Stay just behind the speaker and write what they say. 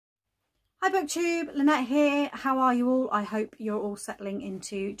Hi BookTube, Lynette here. How are you all? I hope you're all settling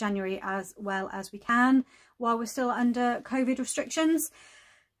into January as well as we can while we're still under COVID restrictions.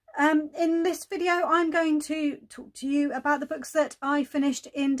 In this video I'm going to talk to you about the books that I finished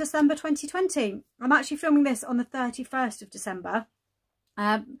in December 2020. I'm actually filming this on the 31st of December.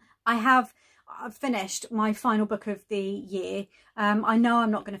 I've finished my final book of the year. I know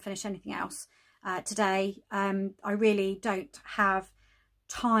I'm not going to finish anything else today. I really don't have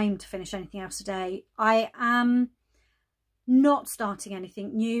time to finish anything else today. I am not starting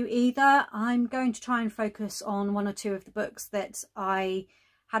anything new either. I'm going to try and focus on one or two of the books that I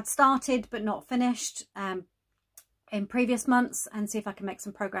had started but not finished in previous months and see if I can make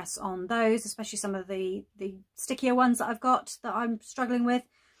some progress on those, especially some of the stickier ones that I've got that I'm struggling with.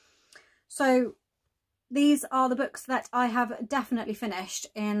 So these are the books that I have definitely finished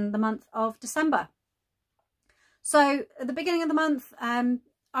in the month of December. So at the beginning of the month,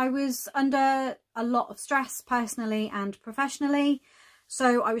 I was under a lot of stress personally and professionally.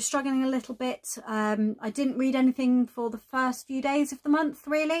 So I was struggling a little bit. I didn't read anything for the first few days of the month,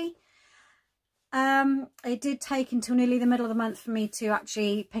 really. It did take until nearly the middle of the month for me to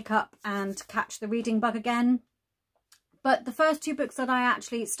actually pick up and catch the reading bug again. But the first two books that I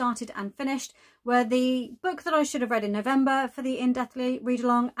actually started and finished were the book that I should have read in November for the in-depth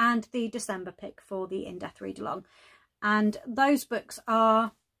read-along and the December pick for the in-depth read-along. And those books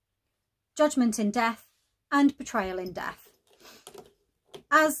are Judgment in Death and Betrayal in Death.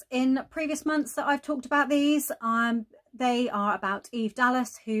 As in previous months that I've talked about these, they are about Eve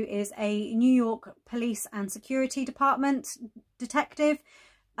Dallas, who is a New York Police and Security Department detective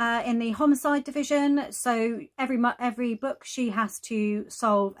in the homicide division. So every book she has to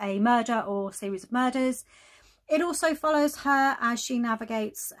solve a murder or series of murders. It also follows her as she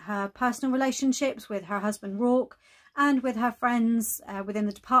navigates her personal relationships with her husband Rourke and with her friends within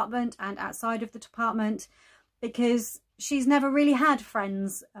the department and outside of the department, because she's never really had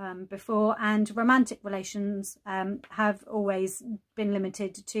friends before, and romantic relations have always been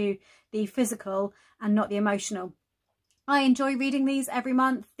limited to the physical and not the emotional. I enjoy reading these every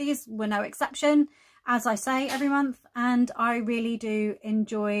month. These were no exception, as I say, every month, and I really do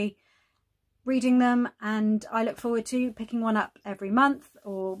enjoy reading them, and I look forward to picking one up every month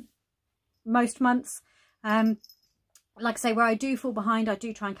or most months. Like I say, where I do fall behind, I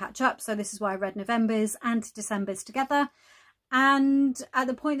do try and catch up. So this is why I read November's and December's together. And at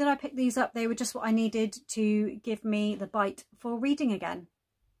the point that I picked these up, they were just what I needed to give me the bite for reading again.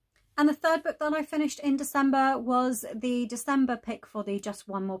 And the third book that I finished in December was the December pick for the Just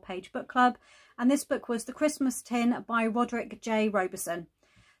One More Page book club. And this book was The Christmas Tin by Roderick J. Roberson.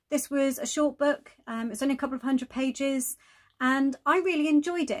 This was a short book. It's only a couple of hundred pages. And I really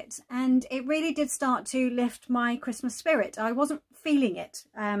enjoyed it, and it really did start to lift my Christmas spirit. I wasn't feeling it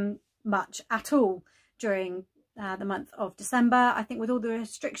much at all during the month of December. I think with all the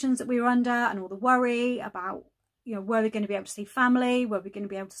restrictions that we were under and all the worry about, you know, were we going to be able to see family, were we going to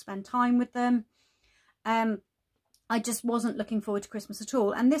be able to spend time with them, I just wasn't looking forward to Christmas at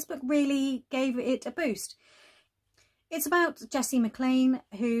all. And this book really gave it a boost. It's about Jesse McLean,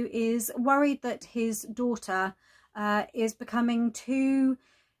 who is worried that his daughter is becoming too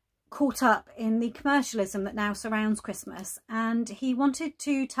caught up in the commercialism that now surrounds Christmas, and he wanted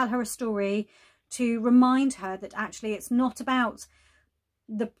to tell her a story to remind her that actually it's not about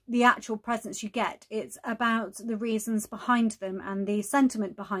the actual presents you get, it's about the reasons behind them and the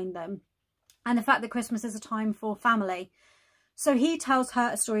sentiment behind them, and the fact that Christmas is a time for family. So he tells her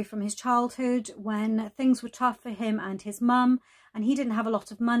a story from his childhood when things were tough for him and his mum, and he didn't have a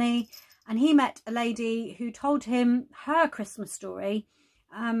lot of money. And he met a lady who told him her Christmas story,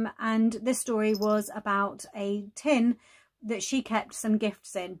 and this story was about a tin that she kept some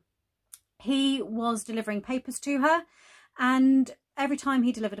gifts in. He was delivering papers to her, and every time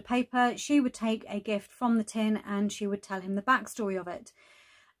he delivered a paper, she would take a gift from the tin and she would tell him the backstory of it.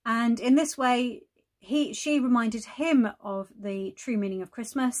 And in this way, she reminded him of the true meaning of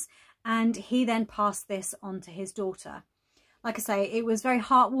Christmas, and he then passed this on to his daughter. Like I say, it was very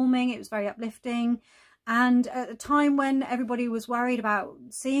heartwarming, it was very uplifting, and at a time when everybody was worried about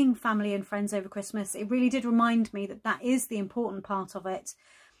seeing family and friends over Christmas, it really did remind me that that is the important part of it,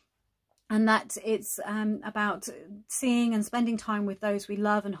 and that it's about seeing and spending time with those we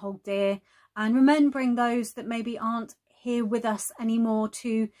love and hold dear, and remembering those that maybe aren't here with us anymore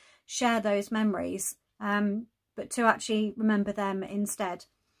to share those memories, but to actually remember them instead.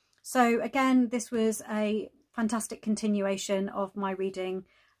 So again, this was a fantastic continuation of my reading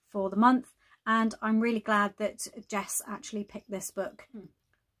for the month, and I'm really glad that Jess actually picked this book.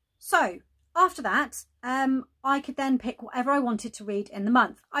 So after that, I could then pick whatever I wanted to read in the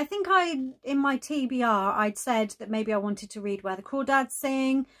month. I think in my TBR, I'd said that maybe I wanted to read Where the Crawdads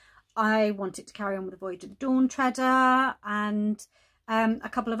Sing. I wanted to carry on with The Voyage of the Dawn Treader, and a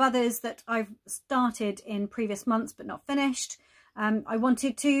couple of others that I've started in previous months but not finished. I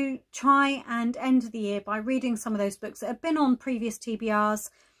wanted to try and end the year by reading some of those books that have been on previous TBRs,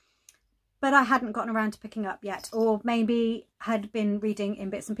 but I hadn't gotten around to picking up yet, or maybe had been reading in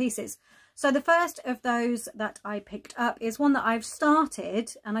bits and pieces. So the first of those that I picked up is one that I've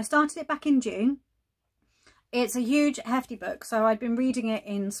started, and I started it back in June. It's a huge, hefty book, so I'd been reading it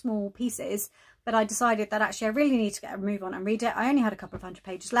in small pieces, but I decided that actually I really need to get a move on and read it. I only had a couple of 100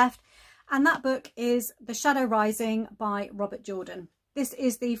 pages left, and that book is The Shadow Rising by Robert Jordan. This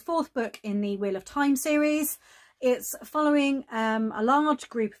is the 4th book in the Wheel of Time series. It's following a large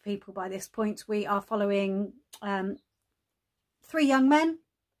group of people by this point. We are following 3 young men,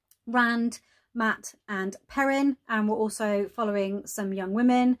 Rand, Matt and Perrin, and we're also following some young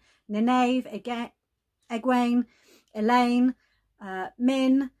women, Nynaeve, Egwene, Elaine,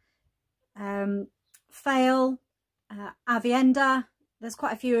 Min, Fael, Avienda. There's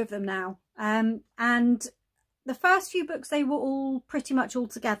quite a few of them now. And the first few books, they were all pretty much all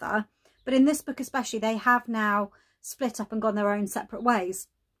together. But in this book especially, they have now split up and gone their own separate ways.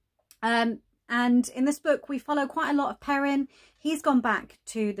 And in this book, we follow quite a lot of Perrin. He's gone back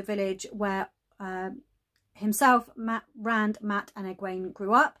to the village where himself, Rand, Matt and Egwene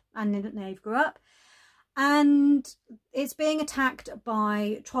grew up, and Nynaeve grew up. And it's being attacked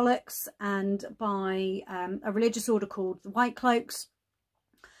by Trollocs and by a religious order called the White Cloaks.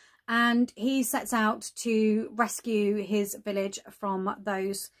 And he sets out to rescue his village from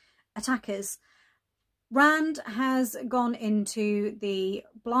those attackers. Rand has gone into the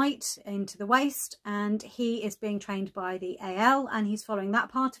Blight, into the Waste, and he is being trained by the AL, and he's following that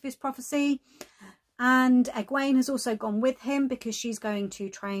part of his prophecy. And Egwene has also gone with him because she's going to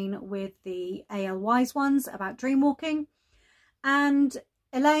train with the AL Wise Ones about dreamwalking. And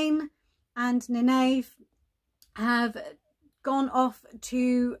Elaine and Nynaeve have gone off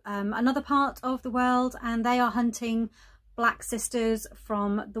to another part of the world, and they are hunting Black Sisters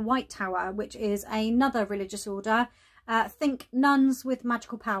from the White Tower, which is another religious order. Think nuns with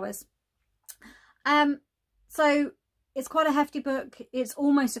magical powers. So it's quite a hefty book. It's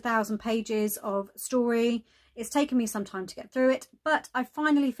almost 1,000 pages of story. It's taken me some time to get through it, but I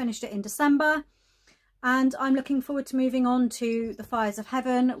finally finished it in December, and I'm looking forward to moving on to The Fires of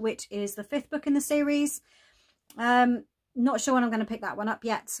Heaven, which is the 5th book in the series. Not sure when I'm going to pick that one up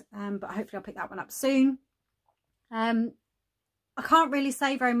yet, but hopefully I'll pick that one up soon. I can't really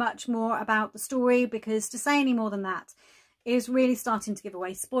say very much more about the story, because to say any more than that is really starting to give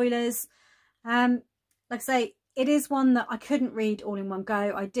away spoilers. Like I say, it is one that I couldn't read all in one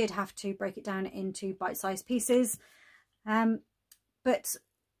go. I did have to break it down into bite-sized pieces. But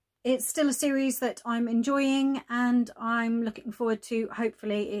it's still a series that I'm enjoying, and I'm looking forward to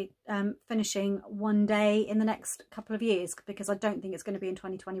hopefully finishing one day in the next couple of years, because I don't think it's going to be in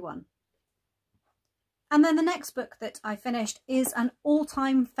 2021. And then the next book that I finished is an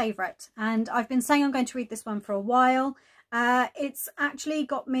all-time favourite, and I've been saying I'm going to read this one for a while. It's actually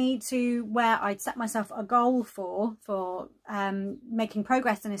got me to where I'd set myself a goal for making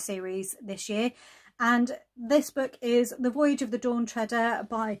progress in a series this year. And this book is The Voyage of the Dawn Treader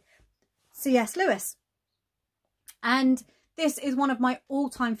by C.S. Lewis. And this is one of my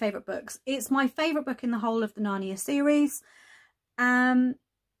all-time favourite books. It's my favourite book in the whole of the Narnia series. And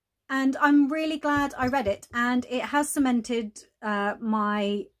I'm really glad I read it, and it has cemented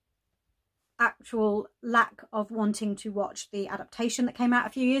my actual lack of wanting to watch the adaptation that came out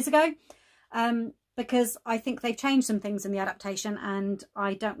a few years ago, because I think they've changed some things in the adaptation and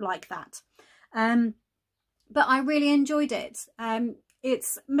I don't like that. But I really enjoyed it.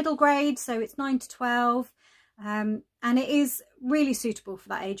 It's middle grade, so it's 9 to 12, and it is really suitable for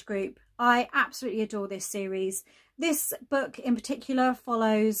that age group. I absolutely adore this series. This book in particular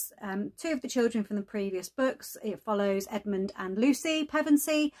follows 2 of the children from the previous books. It follows Edmund and Lucy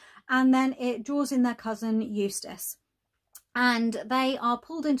Pevensey, and then it draws in their cousin Eustace. And they are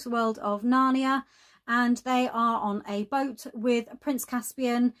pulled into the world of Narnia, and they are on a boat with Prince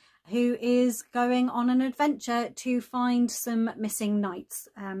Caspian, who is going on an adventure to find some missing knights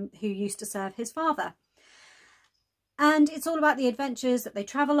who used to serve his father. And it's all about the adventures that they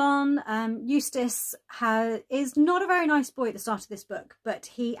travel on. Eustace is not a very nice boy at the start of this book, but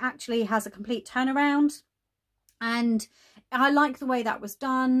he actually has a complete turnaround. And I like the way that was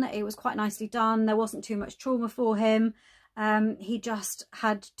done. It was quite nicely done. There wasn't too much trauma for him. He just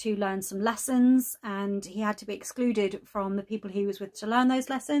had to learn some lessons, and he had to be excluded from the people he was with to learn those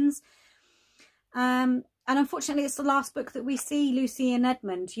lessons. And unfortunately, it's the last book that we see Lucy and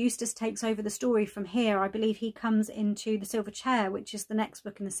Edmund. Eustace takes over the story from here. I believe he comes into The Silver Chair, which is the next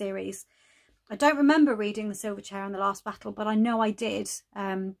book in the series. I don't remember reading The Silver Chair and The Last Battle, but I know I did.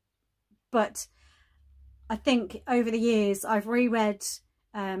 But I think over the years, I've reread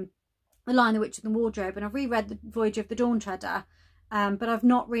The Lion, the Witch and the Wardrobe, and I've reread The Voyage of the Dawn Treader, but I've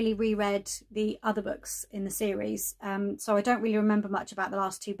not really reread the other books in the series. So I don't really remember much about the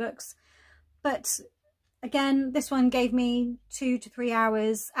last two books. But again, this one gave me 2 to 3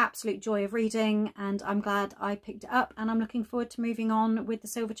 hours absolute joy of reading, and I'm glad I picked it up, and I'm looking forward to moving on with The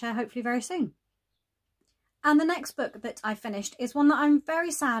Silver Chair hopefully very soon. And the next book that I finished is one that I'm very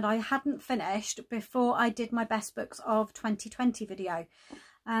sad I hadn't finished before I did my best books of 2020 video,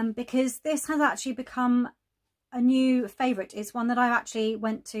 because this has actually become a new favourite. It's one that I actually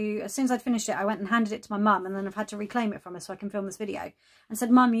went to, as soon as I'd finished it, I went and handed it to my mum, and then I've had to reclaim it from her so I can film this video, and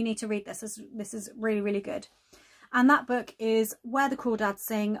said, Mum, you need to read this. This is really, really good. And that book is Where the Crawdads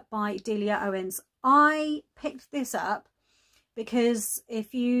Sing by Delia Owens. I picked this up because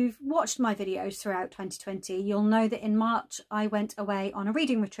if you've watched my videos throughout 2020, you'll know that in March I went away on a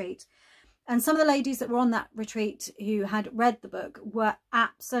reading retreat. And some of the ladies that were on that retreat who had read the book were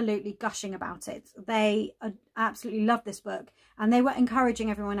absolutely gushing about it. They absolutely loved this book, and they were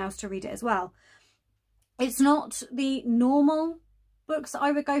encouraging everyone else to read it as well. It's not the normal books that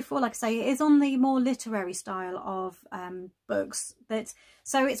I would go for. Like I say, it is on the more literary style of books.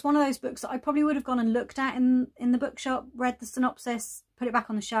 So it's one of those books that I probably would have gone and looked at in the bookshop, read the synopsis, put it back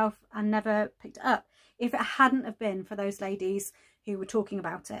on the shelf, and never picked it up if it hadn't have been for those ladies who were talking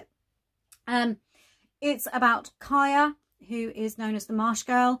about it. It's about Kaya, who is known as the Marsh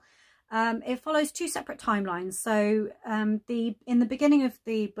Girl. It follows 2 separate timelines. So in the beginning of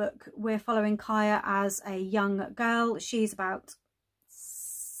the book, we're following Kaya as a young girl. She's about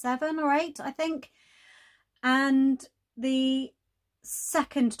 7 or 8, I think. And the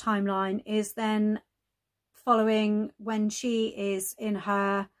second timeline is then following when she is in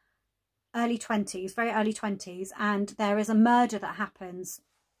her early 20s, very early 20s, and there is a murder that happens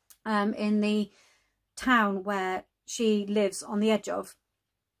in the town where she lives on the edge of,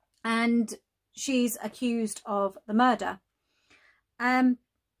 and she's accused of the murder.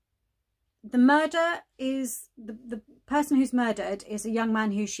 The murder is, the person who's murdered is a young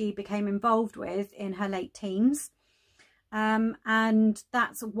man who she became involved with in her late teens, and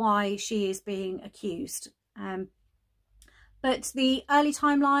that's why she is being accused. But the early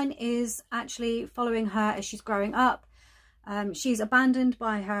timeline is actually following her as she's growing up. She's abandoned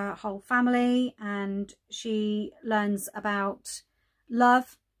by her whole family, and she learns about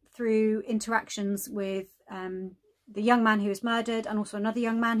love through interactions with the young man who is murdered, and also another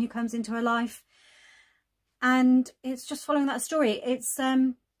young man who comes into her life. And it's just following that story. It's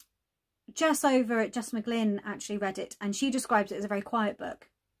Jess over at Jess McGlynn actually read it, and she describes it as a very quiet book.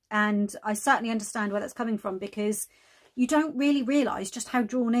 And I certainly understand where that's coming from, because you don't really realise just how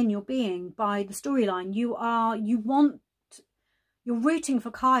drawn in you're being by the storyline. You're rooting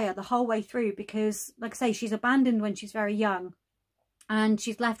for Kaya the whole way through, because, like I say, she's abandoned when she's very young, and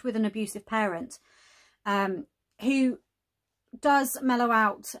she's left with an abusive parent who does mellow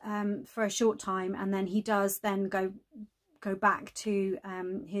out for a short time, and then he does then go back to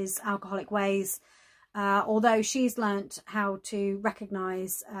his alcoholic ways, although she's learnt how to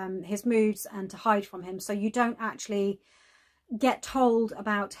recognise his moods and to hide from him. So you don't actually get told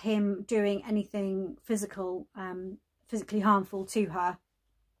about him doing anything physically harmful to her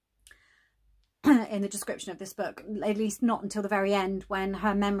in the description of this book, at least not until the very end, when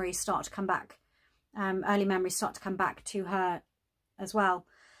her memories start to come back. Early memories start to come back to her as well.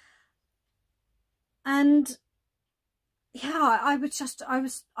 And yeah,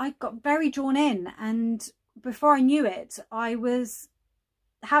 I got very drawn in, and before I knew it, I was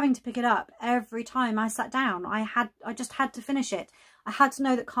having to pick it up every time I sat down. I just had to finish it. I had to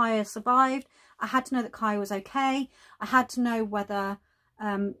know that Kaya survived. I had to know that Kaya was okay. I had to know whether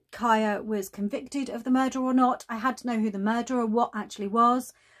Kaya was convicted of the murder or not. I had to know who the murderer actually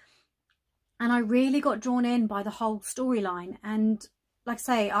was. And I really got drawn in by the whole storyline. And like I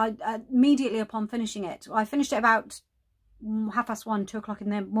say, I immediately upon finishing it, I finished it about 1:30, 2 o'clock in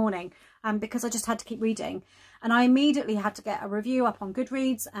the morning, because I just had to keep reading. And I immediately had to get a review up on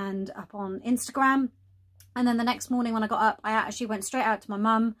Goodreads and up on Instagram. And then the next morning when I got up, I actually went straight out to my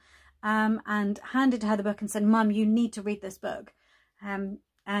mum and handed her the book and said, Mum, you need to read this book. And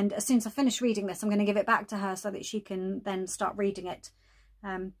as soon as I finish reading this, I'm going to give it back to her so that she can then start reading it,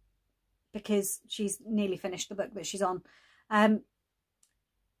 because she's nearly finished the book that she's on.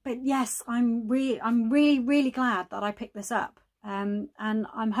 But yes, I'm really glad that I picked this up, and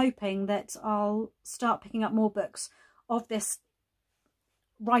I'm hoping that I'll start picking up more books of this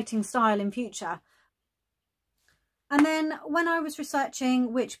writing style in future. And then when I was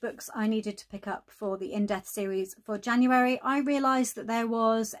researching which books I needed to pick up for the In Death series for January, I realised that there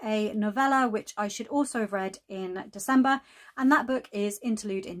was a novella which I should also have read in December, and that book is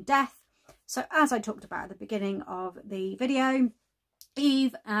Interlude in Death. So as I talked about at the beginning of the video,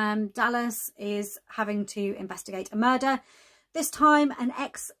 Eve Dallas is having to investigate a murder. This time an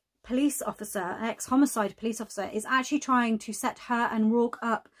ex-homicide police officer is actually trying to set her and Rourke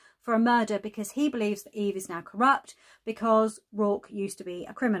up for a murder because he believes that Eve is now corrupt because Rourke used to be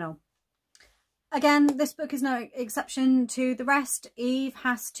a criminal. Again, this book is no exception to the rest. Eve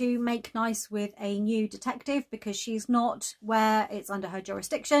has to make nice with a new detective because she's not where it's under her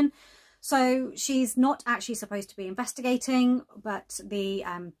jurisdiction. So she's not actually supposed to be investigating, but the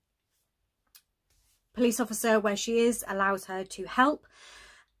police officer where she is allows her to help.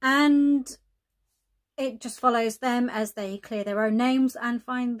 And it just follows them as they clear their own names and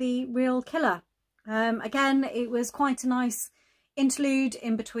find the real killer. Again, it was quite a nice interlude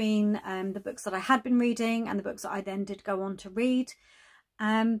in between the books that I had been reading and the books that I then did go on to read.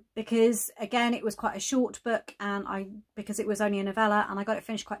 Because again, it was quite a short book, and because it was only a novella, and I got it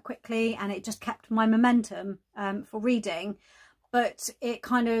finished quite quickly, and it just kept my momentum for reading. But it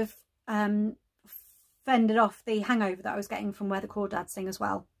kind of fended off the hangover that I was getting from Where the Crawdads Sing as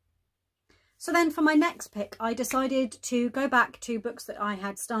well. So then for my next pick, I decided to go back to books that I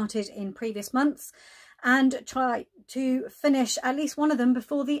had started in previous months and try to finish at least one of them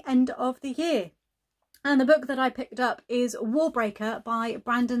before the end of the year. And the book that I picked up is Warbreaker by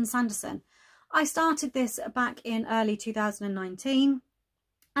Brandon Sanderson. I started this back in early 2019,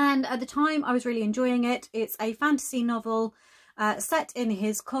 and at the time I was really enjoying it. It's a fantasy novel set in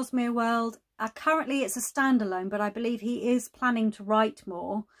his Cosmere world. Currently it's a standalone, but I believe he is planning to write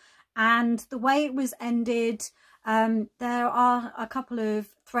more. And the way it was ended, there are a couple of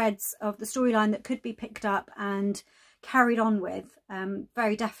threads of the storyline that could be picked up and carried on with,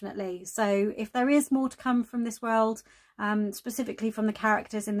 very definitely. So if there is more to come from this world, specifically from the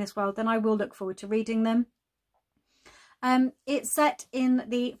characters in this world, then I will look forward to reading them. It's set in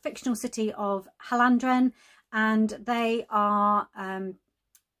the fictional city of Halandren, and they are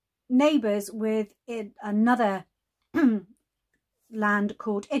neighbours with another land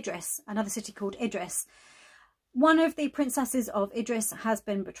called Idris, another city called Idris. One of the princesses of Idris has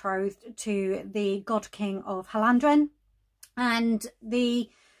been betrothed to the god king of Halandren, and the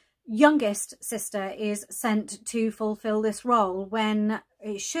youngest sister is sent to fulfill this role when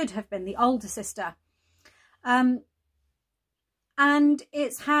it should have been the older sister. And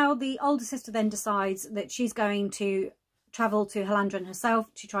it's how the older sister then decides that she's going to travel to Halandren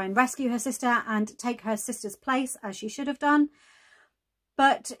herself to try and rescue her sister and take her sister's place, as she should have done.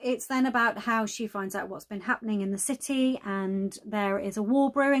 But it's then about how she finds out what's been happening in the city, and there is a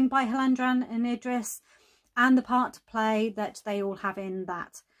war brewing by Halandren and Idris, and the part to play that they all have in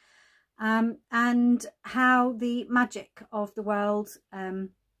that. And how the magic of the world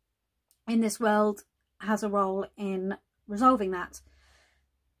in this world has a role in resolving that.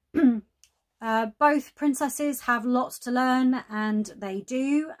 Both princesses have lots to learn, and they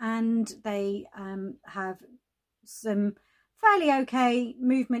do, and they have some fairly okay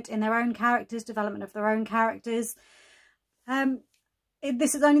movement in their own characters, development of their own characters.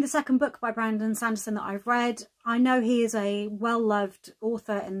 This is only the second book by Brandon Sanderson that I've read. I know he is a well-loved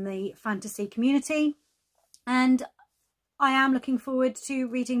author in the fantasy community, and I am looking forward to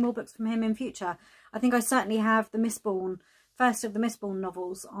reading more books from him in future. I think I certainly have the first of the Mistborn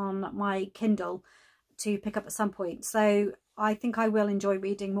novels on my Kindle to pick up at some point, so I think I will enjoy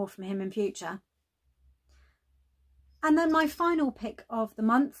reading more from him in future. And then my final pick of the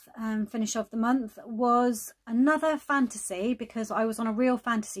month, finish of the month, was another fantasy, because I was on a real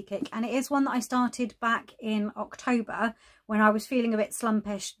fantasy kick, and it is one that I started back in October when I was feeling a bit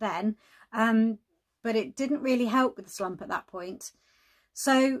slumpish then, but it didn't really help with the slump at that point.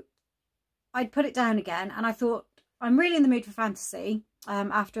 So I'd put it down again, and I thought, I'm really in the mood for fantasy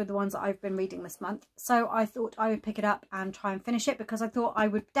after the ones that I've been reading this month, so I thought I would pick it up and try and finish it, because I thought I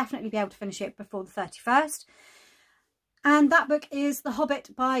would definitely be able to finish it before the 31st. And that book is The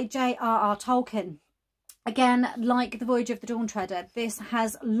Hobbit by J.R.R. Tolkien. Again, like The Voyage of the Dawn Treader, this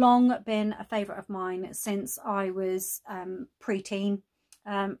has long been a favourite of mine since I was pre-teen.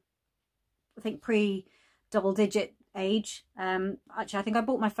 I think pre-double digit age. Actually, I think I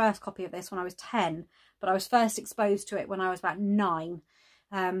bought my first copy of this when I was 10, but I was first exposed to it when I was about 9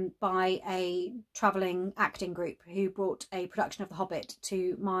 by a travelling acting group who brought a production of The Hobbit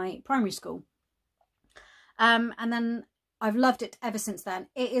to my primary school. And then I've loved it ever since then.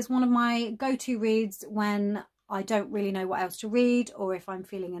 It is one of my go-to reads when I don't really know what else to read, or if I'm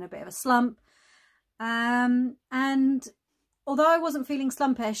feeling in a bit of a slump. And although I wasn't feeling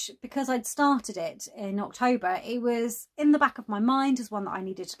slumpish, because I'd started it in October, it was in the back of my mind as one that I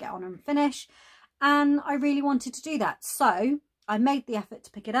needed to get on and finish. And I really wanted to do that. So I made the effort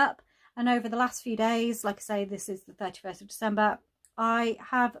to pick it up. And over the last few days, like I say, this is the 31st of December, I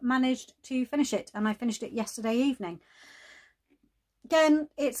have managed to finish it. And I finished it yesterday evening. Again,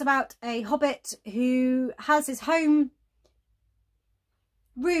 it's about a hobbit who has his home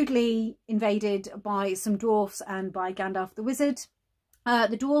rudely invaded by some dwarfs and by Gandalf the Wizard.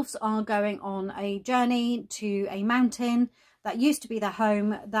 The dwarfs are going on a journey to a mountain that used to be their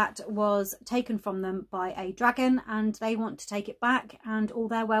home that was taken from them by a dragon, and they want to take it back and all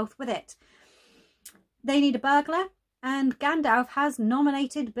their wealth with it. They need a burglar, and Gandalf has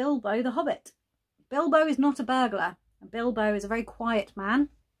nominated Bilbo the Hobbit. Bilbo is not a burglar. Bilbo is a very quiet man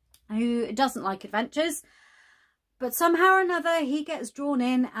who doesn't like adventures, but somehow or another he gets drawn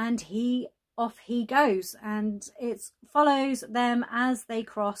in and off he goes, and it follows them as they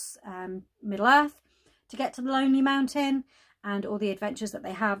cross Middle Earth to get to the Lonely Mountain and all the adventures that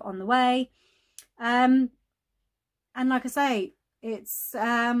they have on the way. And like I say, it's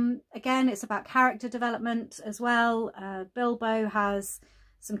again, it's about character development as well. Bilbo has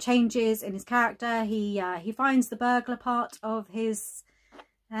some changes in his character. He finds the burglar part of his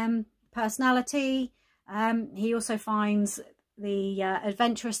personality. He also finds the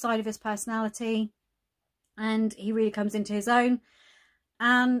adventurous side of his personality, and he really comes into his own.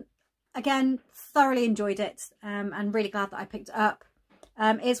 And again, thoroughly enjoyed it, and really glad that I picked it up.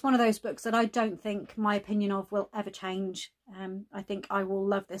 It's one of those books that I don't think my opinion of will ever change. I think I will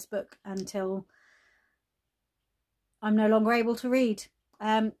love this book until I'm no longer able to read.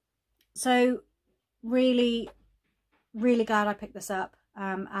 So really, really glad I picked this up,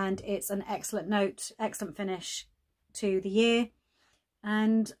 and it's an excellent note, excellent finish to the year.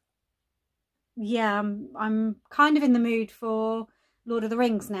 And yeah, I'm kind of in the mood for Lord of the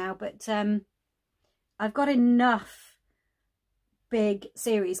Rings now, but I've got enough big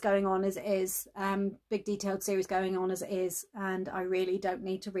series going on as it is, big detailed series going on as it is, and I really don't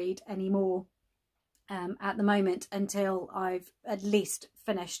need to read any more at the moment until I've at least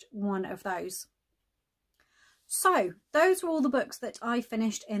finished one of those. So those were all the books that I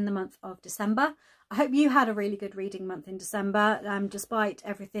finished in the month of December. I hope you had a really good reading month in December, despite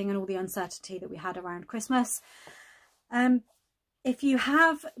everything and all the uncertainty that we had around Christmas. If you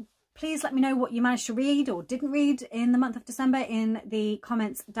have, please let me know what you managed to read or didn't read in the month of December in the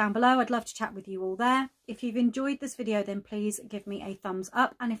comments down below. I'd love to chat with you all there. If you've enjoyed this video, then please give me a thumbs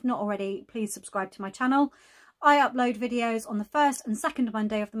up. And if not already, please subscribe to my channel. I upload videos on the first and second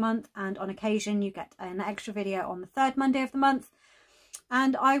Monday of the month, and on occasion you get an extra video on the third Monday of the month.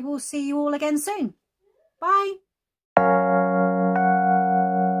 And I will see you all again soon. Bye.